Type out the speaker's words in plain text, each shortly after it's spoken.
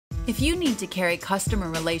If you need to carry customer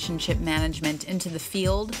relationship management into the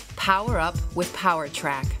field, power up with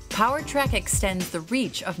Powertrak. Powertrak extends the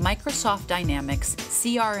reach of Microsoft Dynamics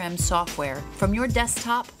CRM software from your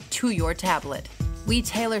desktop to your tablet. We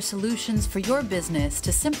tailor solutions for your business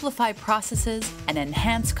to simplify processes and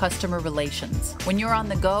enhance customer relations. When you're on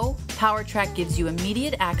the go, Powertrak gives you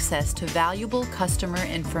immediate access to valuable customer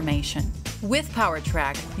information. With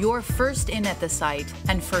Powertrak, you're first in at the site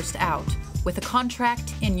and first out, with a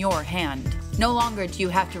contract in your hand. No longer do you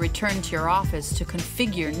have to return to your office to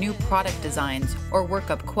configure new product designs or work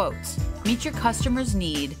up quotes. Meet your customer's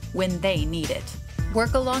need when they need it.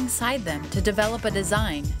 Work alongside them to develop a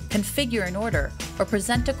design, configure an order, or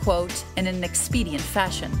present a quote in an expedient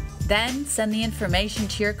fashion. Then send the information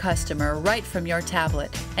to your customer right from your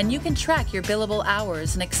tablet, and you can track your billable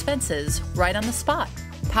hours and expenses right on the spot.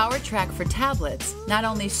 Powertrak for tablets not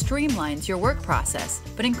only streamlines your work process,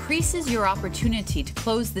 but increases your opportunity to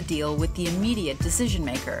close the deal with the immediate decision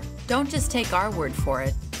maker. Don't just take our word for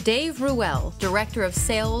it. Dave Ruel, Director of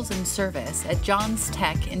Sales and Service at Johns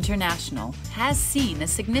Tech International, has seen a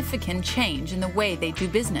significant change in the way they do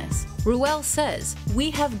business. Ruel says, "We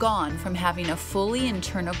have gone from having a fully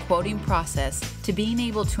internal quoting process to being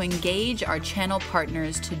able to engage our channel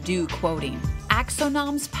partners to do quoting.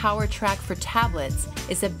 Axonom's Powertrak for tablets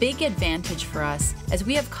is a big advantage for us as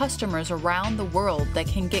we have customers around the world that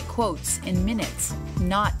can get quotes in minutes,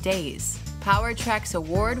 not days." Powertrak's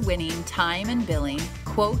award-winning time and billing,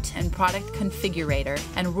 quote and product configurator,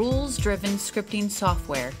 and rules-driven scripting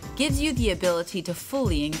software gives you the ability to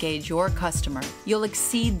fully engage your customer. You'll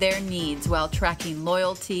exceed their needs while tracking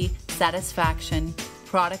loyalty, satisfaction,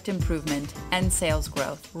 product improvement, and sales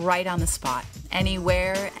growth right on the spot.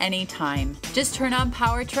 Anywhere, anytime. Just turn on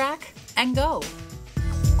Powertrak and go.